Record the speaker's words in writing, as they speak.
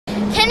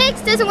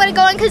X doesn't want to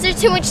go in because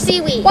there's too much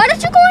seaweed. Why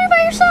don't you go in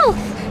by yourself?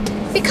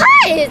 Because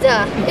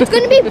it's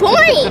going to be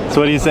boring. So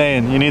what are you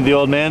saying? You need the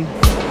old man?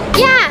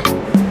 Yeah.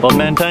 Old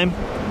man time?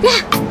 Yeah.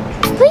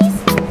 Please.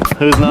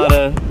 Who's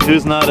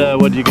not a,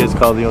 what do you guys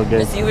call the old guy?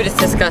 The seaweed is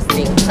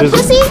disgusting. A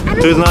pussy? I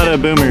don't Who's know. not a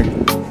boomer?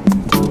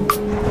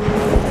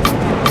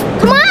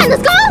 Come on,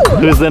 let's go.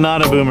 Who's the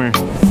not a boomer?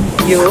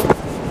 You.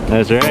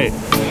 That's right.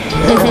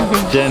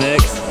 Gen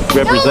X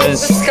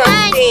represents.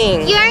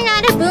 Disgusting. You're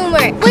not a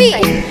boomer.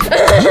 Wait.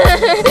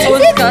 So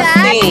Is it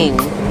bad? disgusting.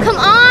 Come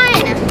on.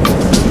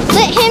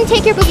 Let him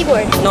take your boogie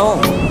board. No.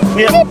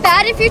 Is it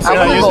bad if you're too I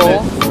Yeah, wanna use go.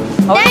 it.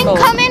 Then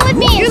come in with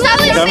me. You're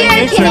Come in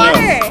next or no?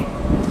 water.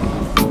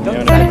 Don't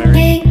Yeah, touch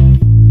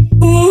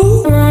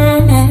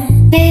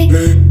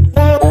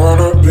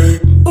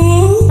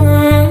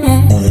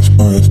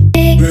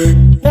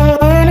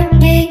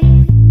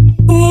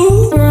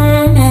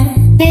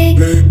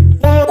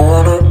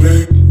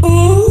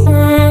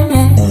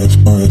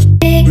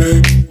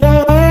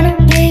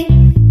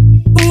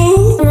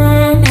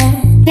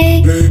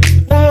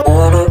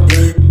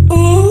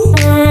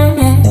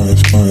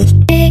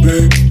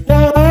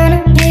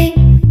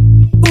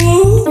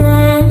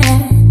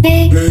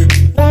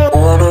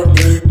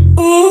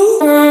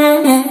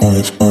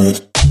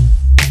Ice.